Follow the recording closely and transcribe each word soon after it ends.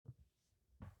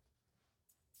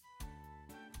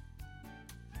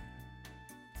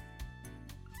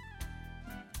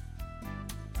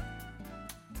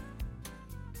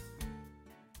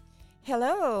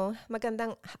Hello!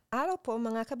 Magandang araw po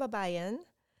mga kababayan.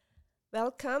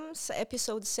 Welcome sa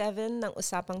episode 7 ng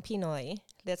Usapang Pinoy.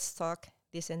 Let's talk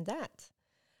this and that.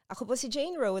 Ako po si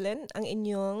Jane Rowell, ang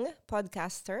inyong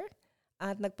podcaster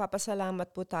at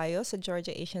nagpapasalamat po tayo sa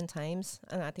Georgia Asian Times,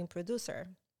 ang ating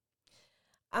producer.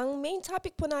 Ang main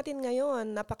topic po natin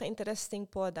ngayon, napaka-interesting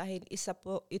po dahil isa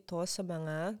po ito sa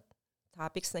mga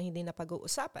topics na hindi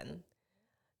napag-uusapan.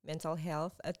 Mental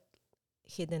health at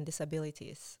hidden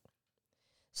disabilities.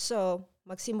 So,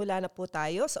 magsimula na po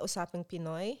tayo sa Usapang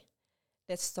Pinoy.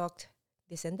 Let's talk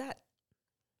this and that.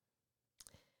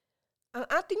 Ang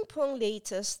ating pong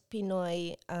latest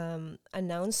Pinoy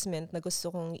announcement na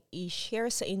gusto kong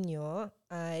i-share sa inyo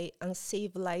ay ang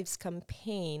Save Lives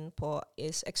campaign po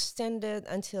is extended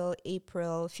until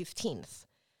April 15th.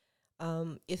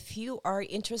 If you are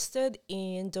interested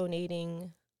in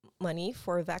donating money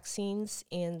for vaccines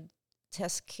and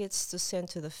test kits to send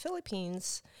to the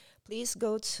Philippines, please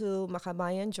go to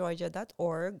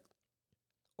makabayangeorgia.org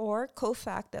or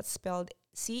COFAC, that's spelled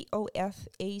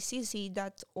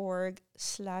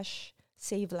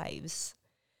COFACZ.org/save lives.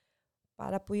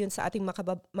 Para po yun sa ating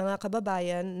mga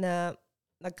kababayan na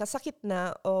nagkasakit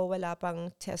na o wala pang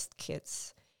test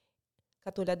kits.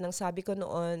 Katulad ng sabi ko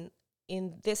noon,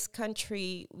 in this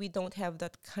country, we don't have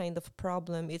that kind of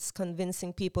problem. It's convincing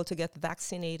people to get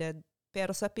vaccinated.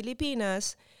 Pero sa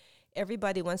Pilipinas,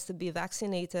 everybody wants to be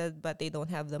vaccinated but they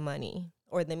don't have the money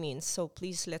or the means. So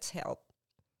please, let's help.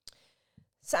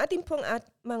 Sa ating pong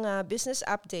mga business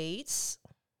updates,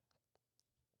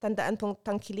 tandaan pong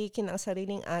tangkilikin ang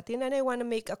sariling atin. And I want to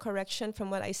make a correction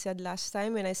from what I said last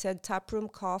time when I said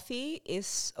Taproom Coffee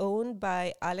is owned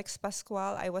by Alex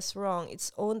Pascual. I was wrong.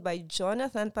 It's owned by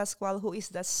Jonathan Pascual, who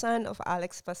is the son of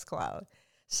Alex Pascual.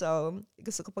 So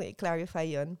gusto ko pong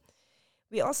i-clarify yun.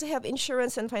 We also have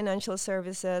insurance and financial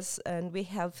services, and we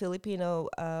have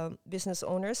Filipino business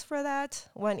owners for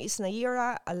that. One is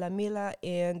Naira Alamila,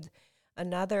 and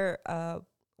another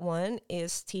one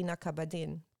is Tina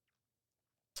Cabadin.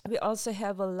 We also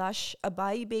have a Lush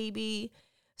Abay Baby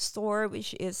store,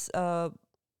 which is a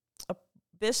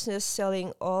business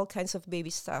selling all kinds of baby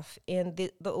stuff, and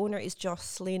the owner is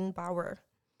Jocelyn Bauer.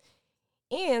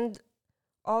 And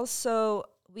also,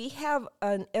 we have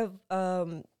an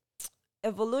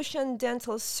Evolution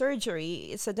Dental Surgery.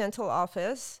 It's a dental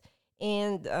office,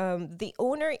 and the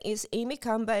owner is Amy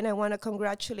Kamba, and I want to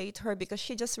congratulate her because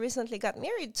she just recently got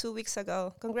married 2 weeks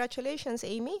ago. Congratulations,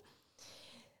 Amy.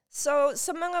 So,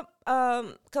 sa mga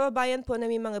kababayan po na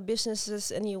may mga businesses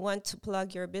and you want to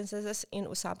plug your businesses in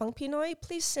Usapang Pinoy,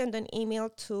 please send an email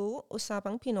to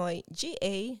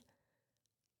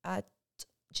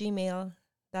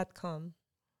usapangpinoyga@gmail.com.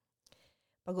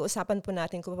 Pag-uusapan po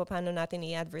natin kung paano natin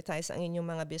i-advertise ang inyong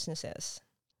mga businesses.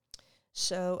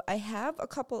 So, I have a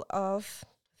couple of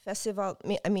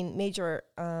major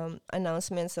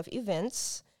announcements of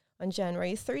events. On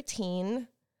January 13,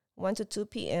 1 to 2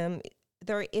 p.m.,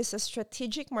 there is a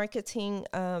strategic marketing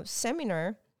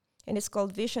seminar, and it's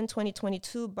called Vision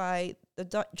 2022 by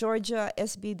the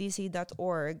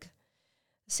georgiasbdc.org.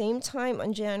 Same time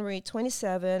on January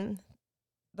 27,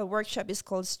 the workshop is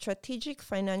called Strategic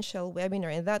Financial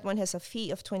Webinar, and that one has a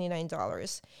fee of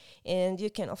 $29. And you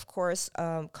can, of course,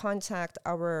 contact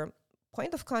our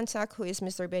point of contact, who is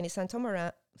Mr. Benny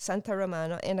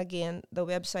Santaramano. And again, the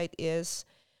website is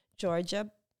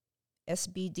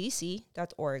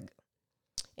georgiasbdc.org.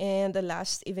 And the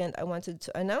last event I wanted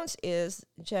to announce is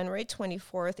January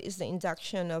 24th is the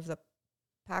induction of the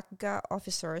PACGA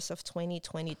officers of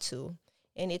 2022.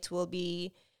 And it will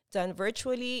be done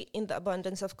virtually in the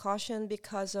abundance of caution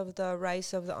because of the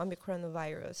rise of the Omicron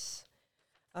virus.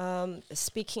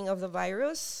 Speaking of the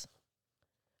virus,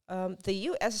 the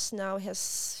U.S. now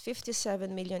has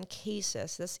 57 million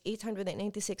cases. That's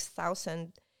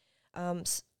 896,000.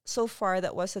 So far,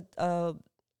 that was the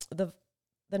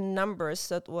numbers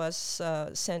that was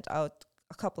sent out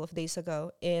a couple of days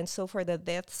ago. And so far, the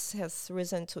deaths has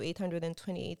risen to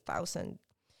 828,000.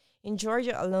 In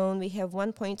Georgia alone, we have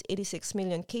 1.86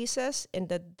 million cases, and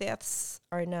the deaths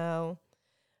are now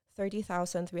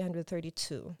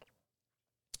 30,332.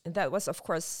 And that was, of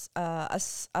course,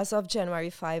 as of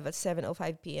January 5 at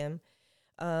 7:05 p.m.,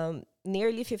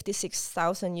 nearly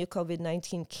 56,000 new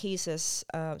COVID-19 cases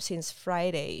since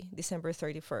Friday, December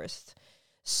 31st.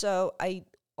 So I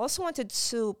also wanted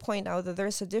to point out that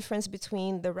there's a difference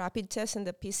between the rapid test and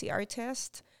the PCR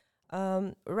test.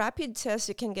 Rapid tests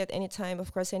you can get anytime,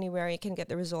 of course, anywhere you can get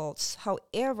the results.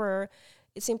 However,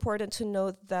 it's important to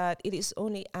note that it is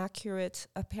only accurate,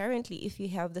 apparently, if you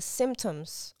have the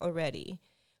symptoms already.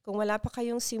 Kung wala pa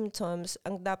kayong symptoms,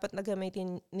 ang dapat na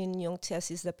gamitin ninyong test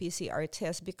is the PCR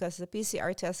test because the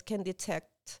PCR test can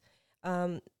detect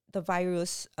um, the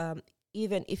virus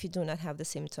even if you do not have the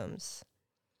symptoms.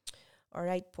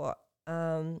 Alright po.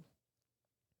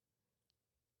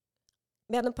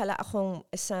 Meron pala akong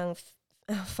isang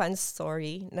fun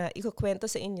story na ikukwento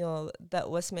sa inyo that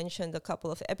was mentioned a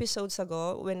couple of episodes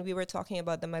ago when we were talking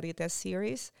about the Marites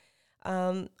series.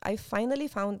 I finally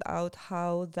found out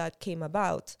how that came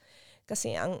about.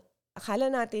 Kasi ang akala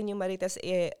natin yung Marites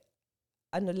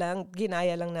ano lang,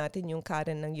 ginaya lang natin yung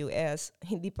Karen ng US.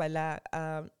 Hindi pala,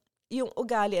 yung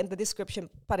ugali and the description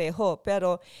pareho.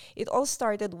 Pero it all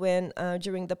started when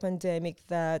during the pandemic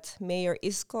that Mayor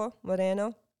Isko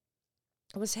Moreno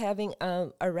was having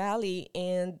a rally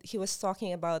and he was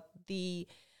talking about the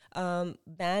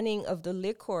banning of the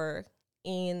liquor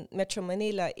in Metro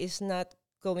Manila is not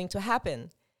going to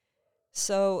happen.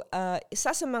 So,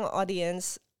 isa sa mga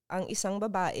audience, ang isang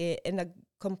babae,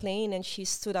 nag-complain and she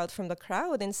stood out from the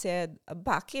crowd and said,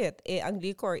 bakit? Ang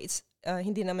liquor,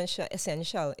 hindi naman siya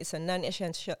essential. It's a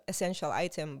non-essential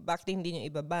item. Bakit hindi nyo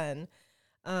ibaban?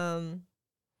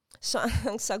 So,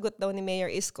 ang sagot daw ni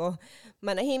Mayor Isko,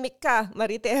 manahimik ka,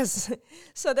 Marites.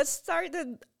 So, that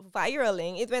started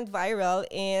viraling. It went viral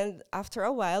and after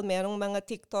a while, merong mga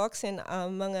TikToks and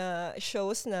mga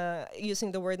shows na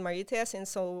using the word Marites. And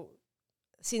so,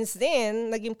 since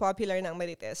then, naging popular na ang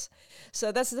Marites.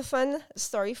 So, that's the fun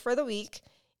story for the week.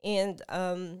 And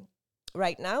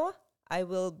right now, I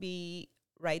will be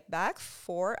right back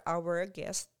for our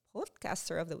guest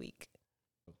podcaster of the week.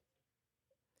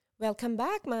 Welcome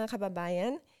back, mga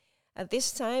kababayan. At this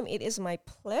time, it is my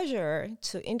pleasure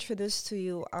to introduce to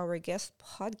you our guest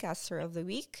podcaster of the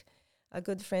week, a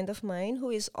good friend of mine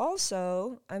who is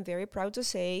also, I'm very proud to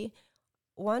say,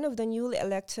 one of the newly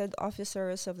elected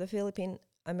officers of the Philippine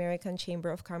American Chamber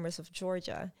of Commerce of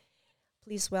Georgia.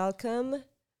 Please welcome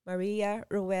Ria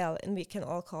Rowell, and we can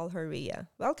all call her Ria.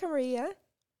 Welcome, Ria.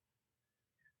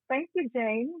 Thank you,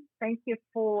 Jane. Thank you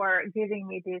for giving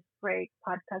me this great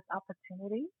podcast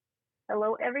opportunity.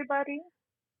 Hello, everybody.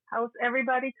 How's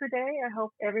everybody today? I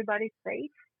hope everybody's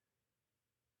safe.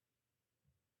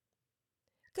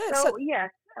 Good. So yes,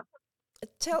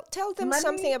 tell them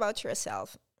something about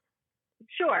yourself.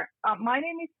 Sure. My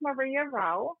name is Ria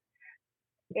Rowell,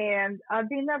 and I've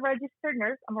been a registered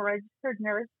nurse. I'm a registered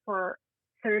nurse for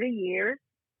 30 years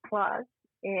plus,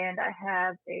 and I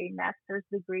have a master's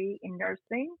degree in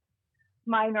nursing,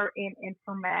 minor in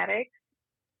informatics.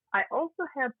 I also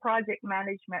have project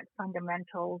management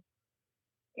fundamentals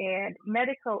and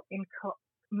medical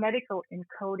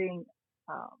encoding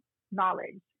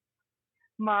knowledge.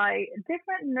 My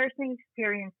different nursing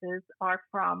experiences are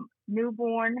from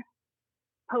newborn,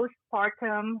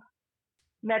 postpartum,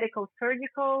 medical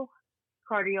surgical,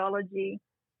 cardiology,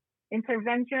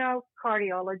 interventional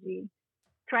cardiology,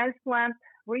 transplant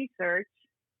research,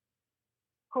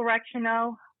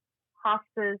 correctional,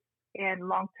 hospice, and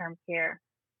long-term care.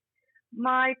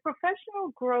 My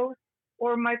professional growth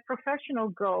or my professional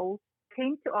goals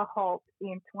came to a halt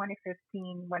in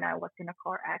 2015 when I was in a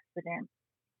car accident.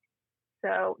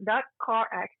 So that car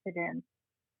accident,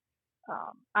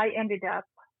 I ended up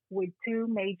with two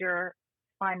major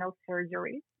spinal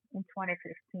surgeries in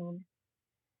 2015.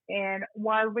 And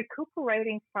while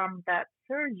recuperating from that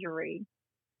surgery,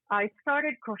 I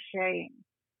started crocheting.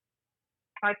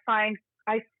 I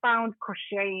found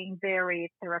crocheting very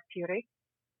therapeutic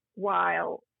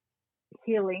while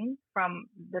healing from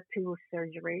the two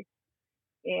surgeries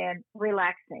and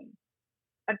relaxing.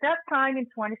 At that time in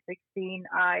 2016,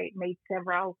 I made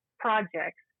several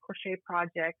projects, crochet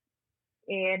projects,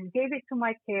 and gave it to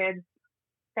my kids,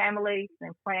 families,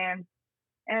 and friends.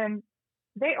 And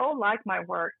they all liked my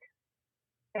work.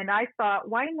 And I thought,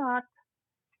 why not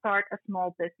start a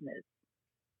small business?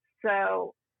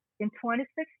 So in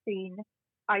 2016,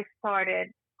 I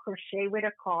started Crochet with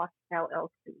a Cause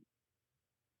LLC.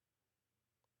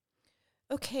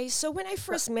 Okay, so when I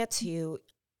first met you,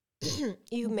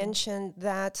 you mentioned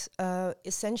that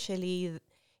essentially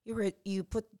you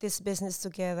put this business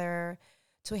together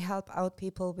to help out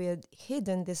people with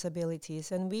hidden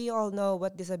disabilities, and we all know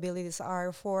what disabilities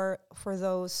are for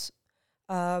those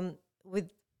with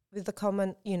the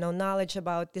common knowledge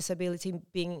about disability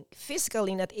being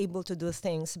physically not able to do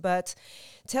things. But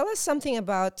tell us something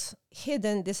about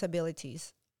hidden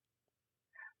disabilities.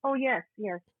 Oh yes,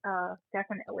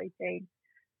 definitely, Jade.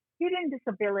 Hidden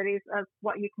disabilities of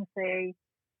what you can say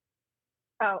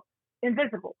uh,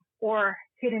 invisible or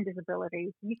hidden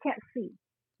disabilities you can't see.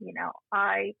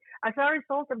 I as a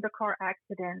result of the car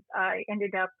accident, I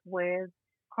ended up with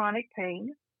chronic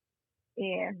pain,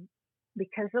 and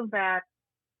because of that,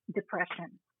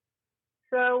 depression.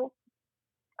 So,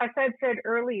 as I said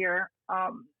earlier,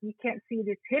 you can't see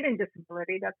this hidden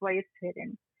disability. That's why it's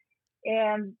hidden.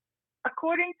 And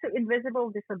according to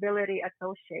Invisible Disability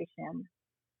Association,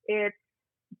 it's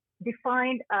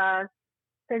defined as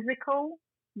physical,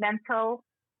 mental,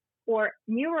 or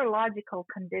neurological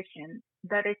condition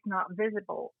that is not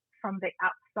visible from the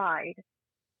outside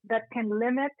that can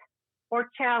limit or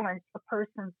challenge a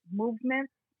person's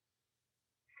movements,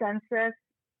 senses,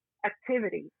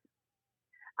 activities.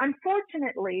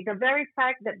 Unfortunately, the very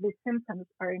fact that these symptoms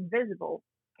are invisible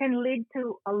can lead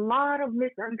to a lot of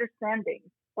misunderstandings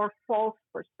or false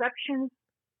perceptions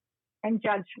and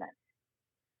judgments.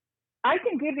 I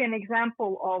can give you an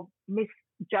example of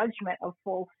misjudgment of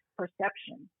false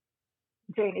perception,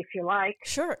 Jane, if you like.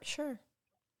 Sure, sure.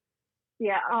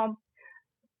 Yeah,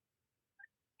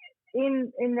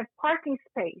 in the parking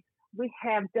space, we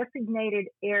have designated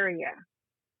area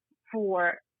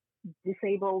for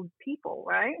disabled people,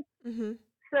 right? Mm-hmm.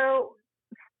 So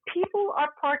people are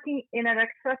parking in an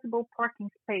accessible parking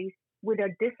space with a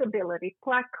disability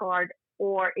placard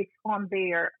or it's on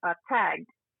their tag,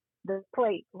 the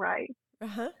plate, right?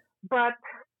 Uh-huh. But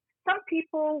some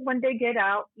people, when they get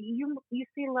out, you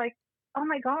feel like, oh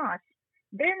my gosh,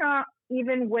 they're not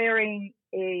even wearing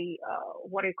a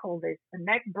what do you call this, a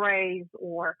neck brace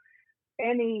or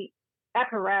any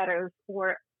apparatus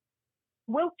or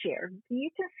wheelchair. You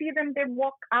can see them. They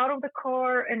walk out of the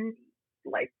car and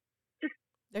like just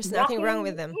There's nothing wrong walking,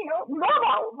 with them.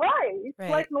 normal, right? It's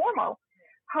like Right. normal.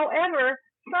 However,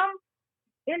 some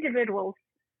individuals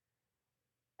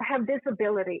have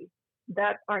disabilities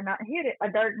that are not hidden,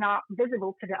 that are not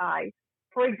visible to the eyes.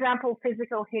 For example,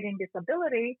 physical hidden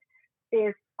disability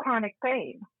is chronic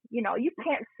pain. You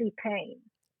can't see pain.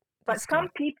 But That's some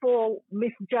correct. people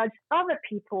misjudge other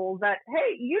people that,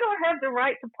 hey, you don't have the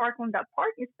right to park on that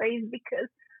parking space because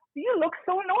you look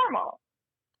so normal.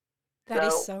 That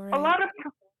is So so a right. lot of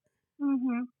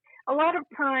hmm a lot of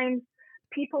times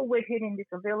people with hidden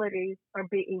disabilities are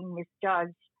being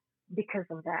misjudged because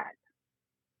of that.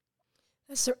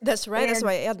 That's right. That's And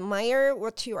why I admire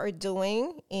what you are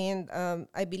doing. And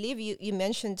I believe you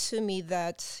mentioned to me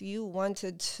that you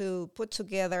wanted to put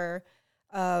together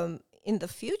in the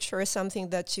future something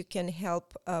that you can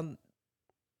help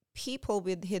people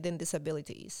with hidden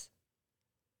disabilities.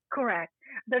 correct.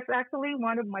 That's actually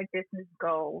one of my business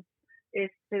goals is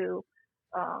to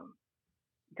um,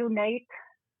 donate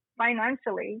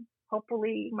financially.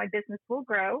 Hopefully, my business will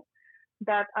grow.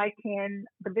 That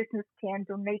the business can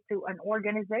donate to an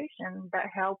organization that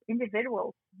helps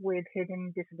individuals with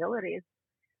hidden disabilities,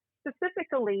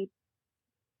 specifically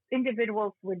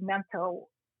individuals with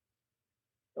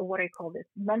what do you call this,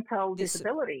 mental This,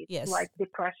 disabilities like yes.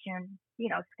 depression,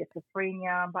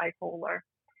 schizophrenia, bipolar.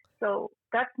 So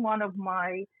that's one of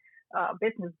my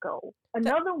business goals.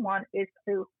 That, Another one is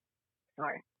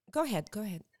sorry, go ahead. Go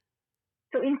ahead.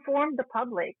 to inform the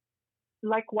public,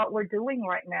 like what we're doing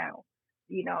right now,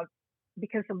 you know,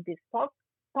 because of this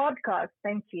podcast,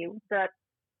 thank you, that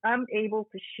I'm able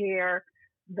to share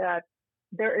that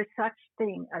there is such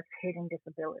thing as hidden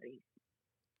disabilities.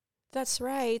 That's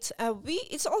right.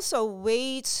 It's also a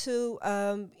way to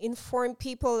inform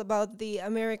people about the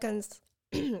Americans,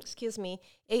 excuse me,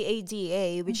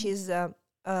 AADA, which Mm-hmm. is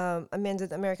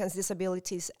Amended Americans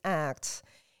Disabilities Act.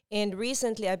 And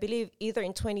recently, I believe either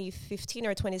in 2015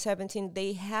 or 2017,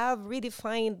 they have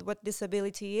redefined what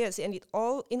disability is, and it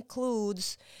all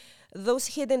includes those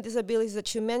hidden disabilities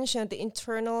that you mentioned, the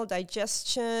internal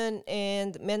digestion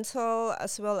and mental,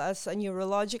 as well as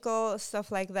neurological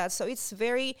stuff like that. So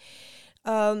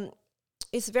um,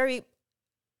 it's very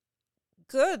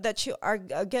good that you are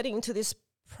getting into this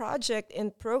project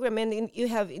and program, and you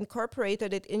have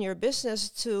incorporated it in your business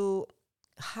to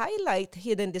highlight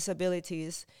hidden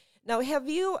disabilities. Now, have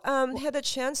you had a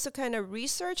chance to kind of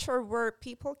research or where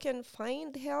people can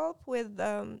find help with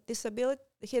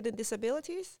hidden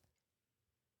disabilities?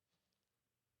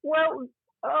 Well,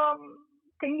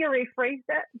 can you rephrase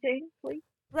that, James, please?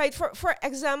 Right. For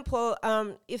example,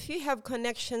 if you have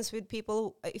connections with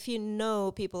people, if you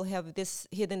know people have this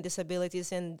hidden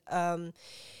disabilities, and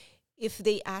if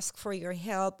they ask for your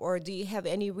help, or do you have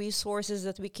any resources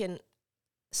that we can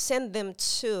send them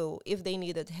to if they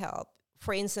needed help?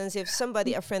 For instance, if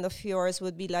somebody, a friend of yours,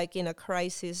 would be like in a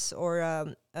crisis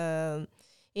or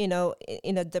in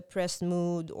a depressed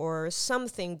mood or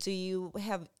something, do you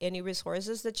have any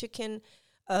resources that you can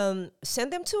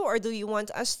send them to, or do you want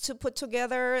us to put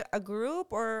together a group,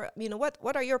 or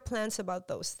what are your plans about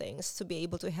those things to be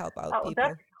able to help out Oh,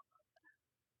 that's people?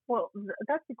 well,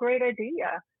 that's a great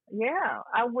idea. Yeah,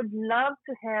 I would love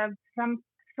to have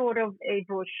sort of a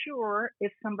brochure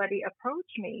if somebody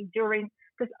approached me during,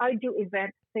 because I do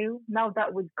events too. Now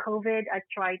that with COVID, I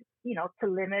tried, to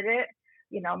limit it,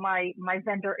 my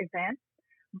vendor events.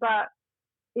 But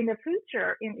in the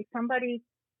future, if somebody,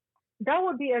 that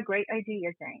would be a great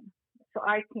idea, Jane. So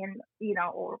I can,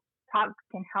 or Pog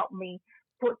can help me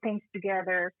put things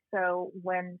together. So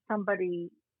when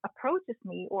somebody approaches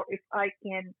me, or if I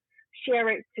can share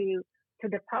it to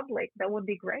the public, that would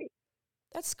be great.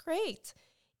 That's great.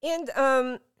 And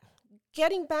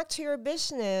getting back to your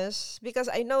business, because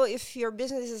I know if your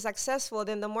business is successful,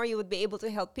 then the more you would be able to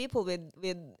help people with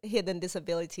hidden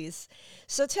disabilities.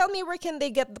 So tell me, where can they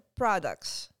get the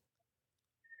products?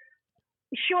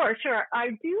 Sure, sure.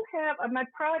 I do have my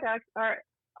products are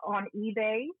on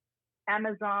eBay,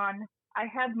 Amazon. I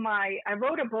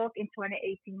wrote a book in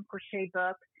 2018, crochet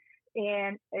book,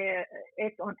 and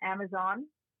it's on Amazon,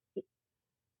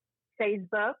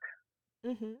 Facebook,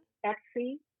 Mm-hmm.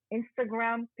 Etsy,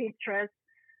 Instagram, Pinterest.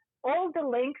 All the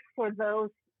links for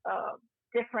those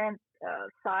different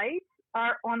sites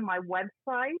are on my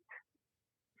website.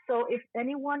 So if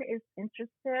anyone is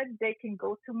interested, they can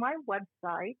go to my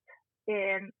website,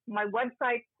 and my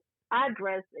website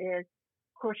address is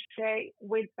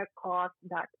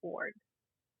crochetwithacause.org.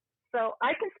 So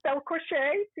I can spell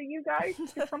crochet to you guys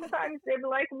because sometimes they're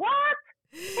like, "What?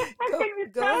 Go Can you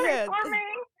go spell it ahead. for me?"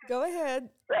 Go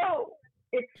ahead. So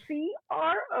it's CROCHETAUSE.org.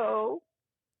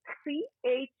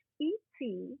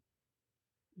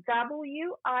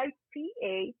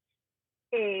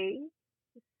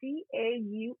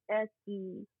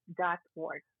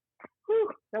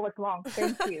 That was long.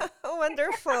 Thank you.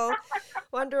 Wonderful.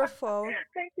 Wonderful.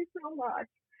 Thank you so much.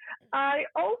 I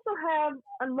also have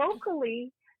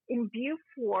locally in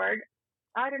Beaufort.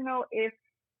 I don't know if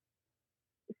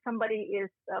somebody is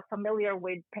familiar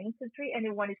with Painted Tree.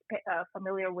 Anyone is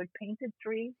familiar with Painted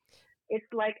Tree?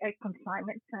 It's like a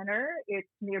consignment center. It's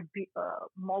near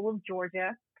Mall of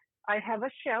Georgia. I have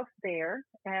a shelf there,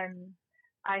 and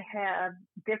I have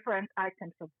different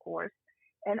items, of course.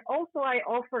 And also, I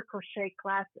offer crochet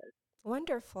classes.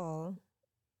 Wonderful.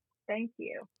 Thank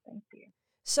you. Thank you.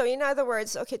 So, in other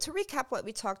words, okay, to recap what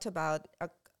we talked about,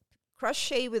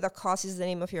 Crochet with a Cause is the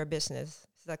name of your business.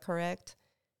 Is that correct?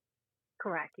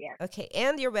 Correct, yes. Okay,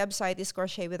 and your website is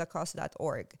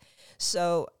crochetwithacause.org.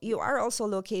 So, you are also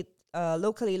locally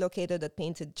located at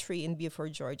Painted Tree in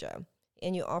Beaufort, Georgia,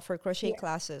 and you offer crochet Yes.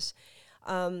 classes.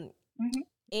 Um, Hmm.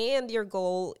 and your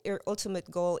ultimate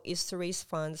goal is to raise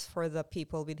funds for the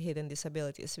people with hidden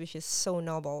disabilities, which is so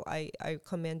noble. I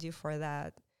commend you for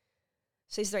that.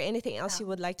 So, is there anything else you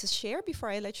would like to share before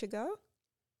I let you go?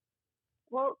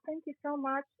 Well, thank you so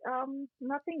much.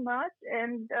 Nothing much,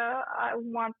 and I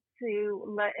want to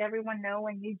let everyone know,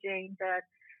 and you, Jane, that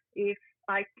if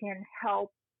I can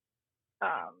help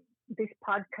this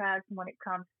podcast when it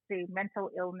comes to mental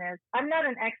illness, I'm not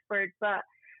an expert, but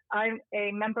I'm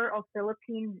a member of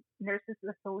Philippine Nurses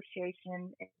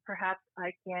Association, and perhaps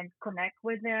I can connect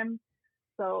with them.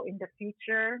 So in the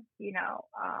future,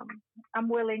 I'm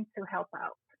willing to help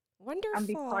out and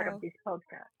be part of Wonderful. this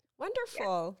podcast. Yes.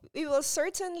 Wonderful. We will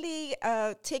certainly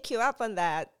take you up on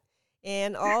that.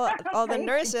 And all the Thank you,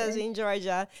 nurses Jane. in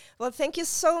Georgia. Well, thank you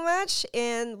so much,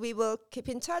 and we will keep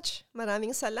in touch.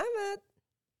 Maraming salamat.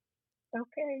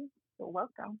 Okay. You're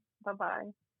welcome. Bye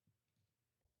bye.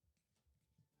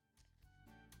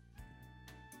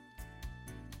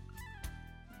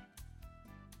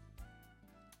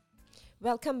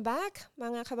 Welcome back,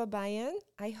 mga kababayan.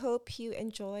 I hope you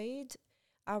enjoyed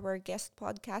our guest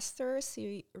podcaster,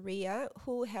 si Ria,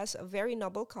 who has a very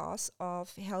noble cause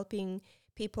of helping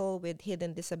people with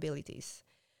hidden disabilities.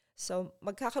 So,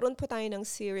 magkakaroon po tayo ng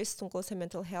series tungkol sa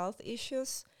mental health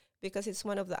issues because it's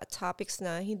one of the topics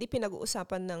na hindi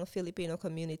pinag-uusapan ng Filipino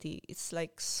community. It's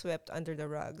like swept under the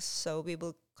rugs. So, we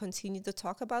will continue to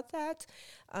talk about that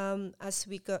as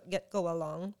we go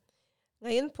along.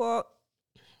 Ngayon po,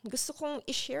 gusto kong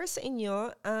i-share sa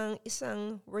inyo ang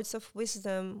isang words of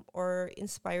wisdom or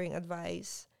inspiring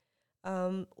advice.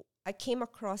 I came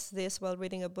across this while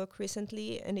reading a book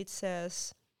recently, and it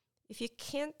says, if you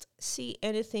can't see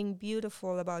anything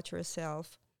beautiful about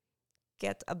yourself,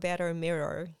 get a better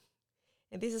mirror.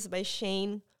 And this is by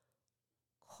Shane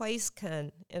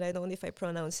Koizkan, and I don't know if I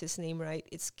pronounce his name right.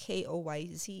 It's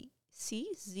Koyczczan.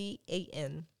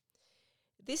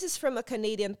 This is from a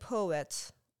Canadian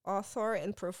poet, author,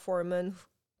 and performer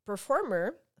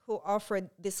who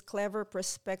offered this clever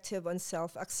perspective on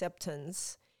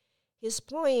self-acceptance. His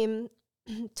poem,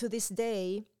 to this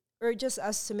day, urges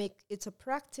us to make it a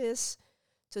practice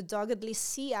to doggedly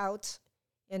see out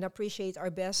and appreciate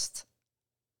our best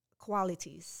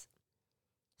qualities.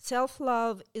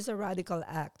 Self-love is a radical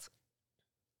act,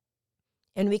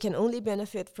 and we can only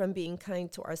benefit from being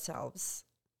kind to ourselves.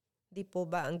 Di po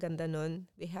ba ang ganda nun?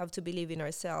 We have to believe in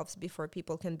ourselves before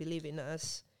people can believe in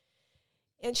us.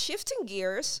 And shifting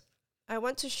gears, I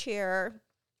want to share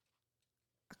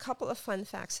a couple of fun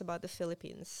facts about the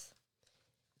Philippines.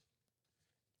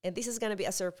 And this is going to be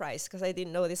a surprise because I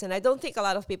didn't know this, and I don't think a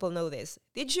lot of people know this.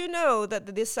 Did you know that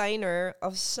the designer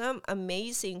of some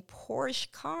amazing Porsche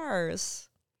cars,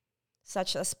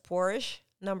 such as Porsche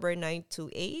number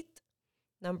 928,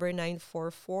 number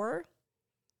 944,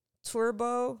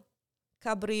 Turbo,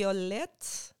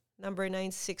 Cabriolet, number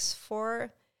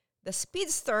 964, the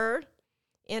Speedster,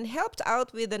 and helped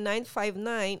out with the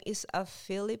 959 is a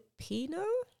Filipino?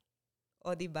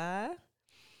 O, diba?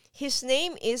 His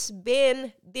name is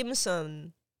Ben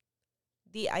Dimson,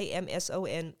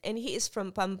 Dimson, and he is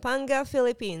from Pampanga,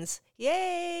 Philippines.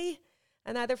 Yay!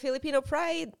 Another Filipino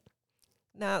pride.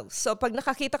 Now, so pag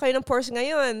nakakita kayo ng Porsche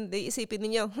ngayon, isipin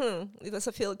niyo, it was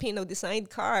a Filipino-designed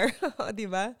car. Di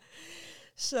ba?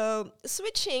 So,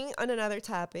 switching on another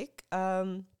topic,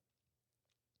 the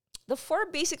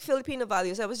 4 basic Filipino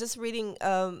values. I was just reading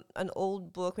an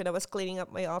old book when I was cleaning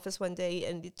up my office one day,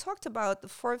 and it talked about the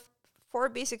four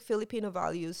basic Filipino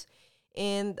values.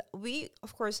 And we,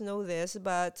 of course, know this,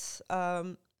 but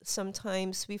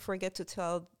sometimes we forget to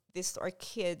tell this to our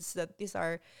kids that these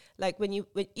are, like, when you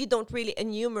don't really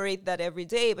enumerate that every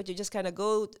day, but you just kind of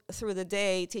go through the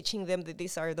day teaching them that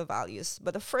these are the values.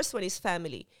 But the first one is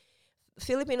family.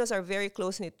 Filipinos are very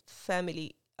close-knit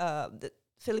family. The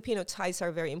Filipino ties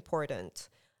are very important.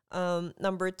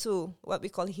 Number 2, what we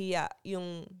call hiya,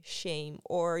 yung shame,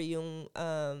 or yung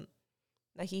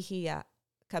nahihiya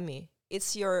kami.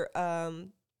 It's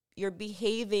you're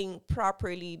behaving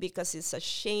properly because it's a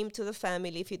shame to the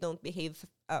family if you don't behave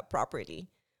properly,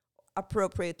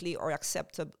 appropriately, or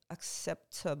acceptable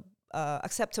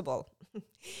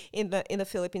in the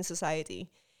Philippine society.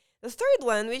 The third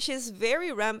one, which is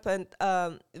very rampant,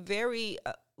 very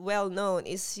well known,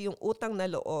 is yung utang na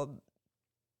loob,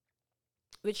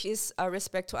 which is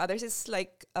respect to others. It's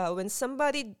like when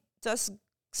somebody does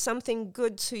something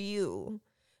good to you,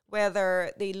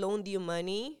 whether they loaned you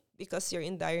money because you're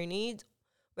in dire need,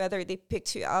 whether they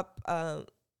picked you up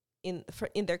in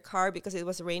their car because it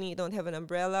was raining, you don't have an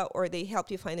umbrella, or they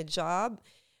helped you find a job,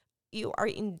 you are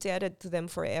indebted to them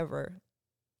forever.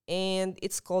 And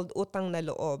it's called utang na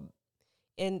loob.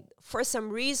 And for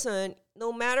some reason,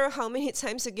 no matter how many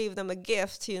times you gave them a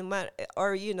gift,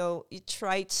 or you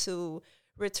try to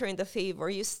return the favor,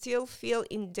 you still feel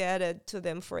indebted to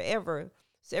them forever.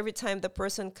 So every time the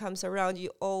person comes around,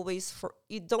 you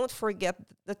don't forget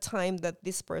the time that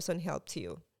this person helped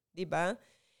you, diba?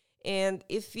 And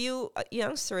if you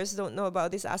youngsters don't know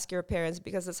about this, ask your parents,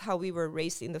 because that's how we were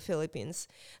raised in the Philippines.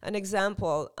 An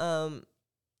example,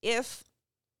 if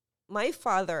my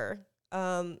father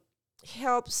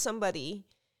helps somebody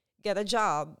get a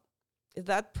job,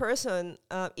 that person,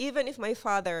 even if my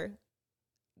father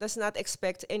does not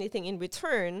expect anything in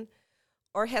return,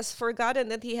 or has forgotten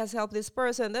that he has helped this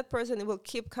person, that person will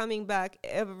keep coming back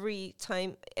every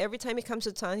time. Every time he comes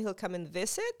to town, he'll come and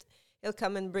visit, he'll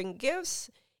come and bring gifts,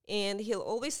 and he'll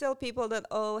always tell people that,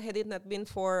 had it not been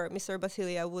for Mr.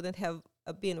 Basilia, I wouldn't have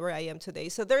been where I am today.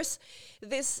 So there's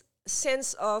this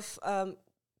sense of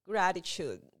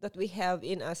gratitude that we have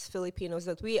in us Filipinos,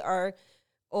 that we are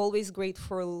always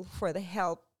grateful for the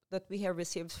help that we have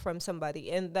received from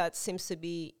somebody, and that seems to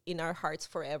be in our hearts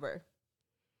forever.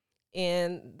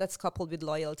 And that's coupled with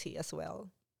loyalty as well.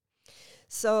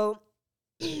 So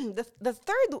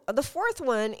the fourth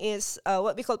one is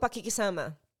what we call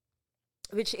pakikisama,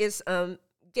 which is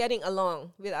getting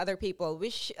along with other people,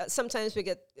 which sometimes we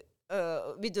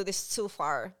do this too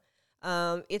far.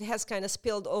 It has kind of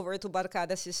spilled over to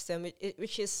barkada system,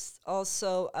 which is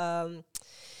also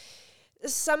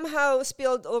somehow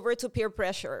spilled over to peer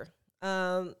pressure.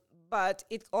 But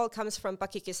it all comes from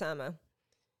pakikisama.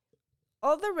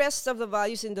 All the rest of the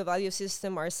values in the value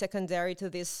system are secondary to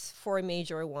these 4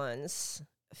 major ones.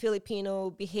 Filipino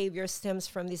behavior stems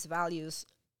from these values.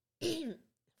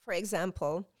 For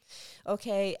example,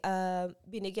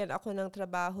 binigyan ako ng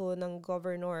trabaho ng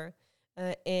governor,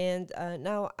 and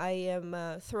now I am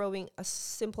throwing a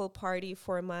simple party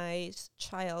for my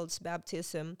child's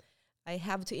baptism. I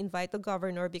have to invite the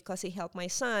governor because he helped my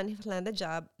son land a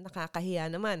job. Nakakahiya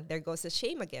naman. There goes the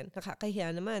shame again.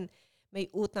 Nakakahiya naman. May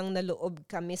utang na loob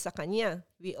kami sa kanya.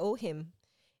 We owe him.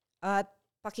 At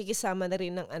pakikisama na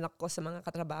rin ng anak ko sa mga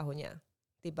katrabaho niya.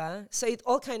 Diba? So it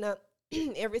all kind of,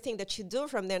 everything that you do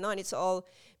from then on, it's all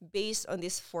based on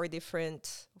these 4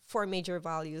 major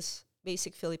values,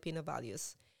 basic Filipino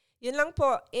values. Yun lang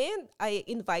po. And I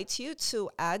invite you to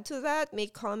add to that,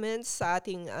 make comments sa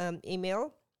ating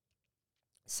email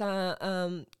sa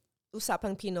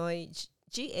Usapang Pinoy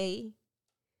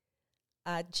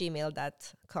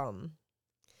ga@gmail.com.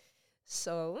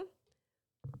 So,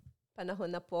 panahon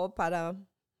na po para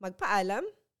magpaalam.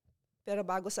 Pero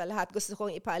bago sa lahat, gusto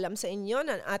kong ipaalam sa inyo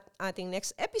na ating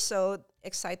next episode,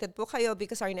 excited po kayo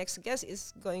because our next guest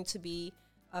is going to be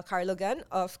Carlo Gan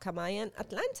of Camayan,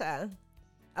 Atlanta.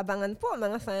 Abangan po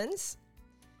mga fans.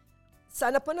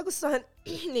 Sana po nagustuhan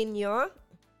ninyo.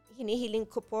 Hinihiling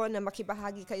ko po na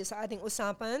makibahagi kayo sa ating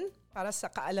usapan para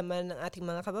sa kaalaman ng ating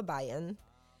mga kababayan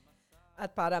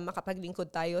at para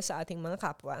makapaglingkod tayo sa ating mga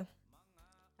kapwa.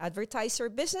 Advertise your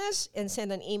business and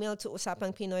send an email to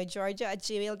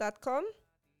usapangpinoygeorgia@gmail.com.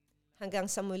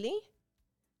 Hanggang sa muli,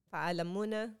 paalam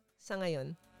muna sa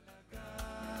ngayon.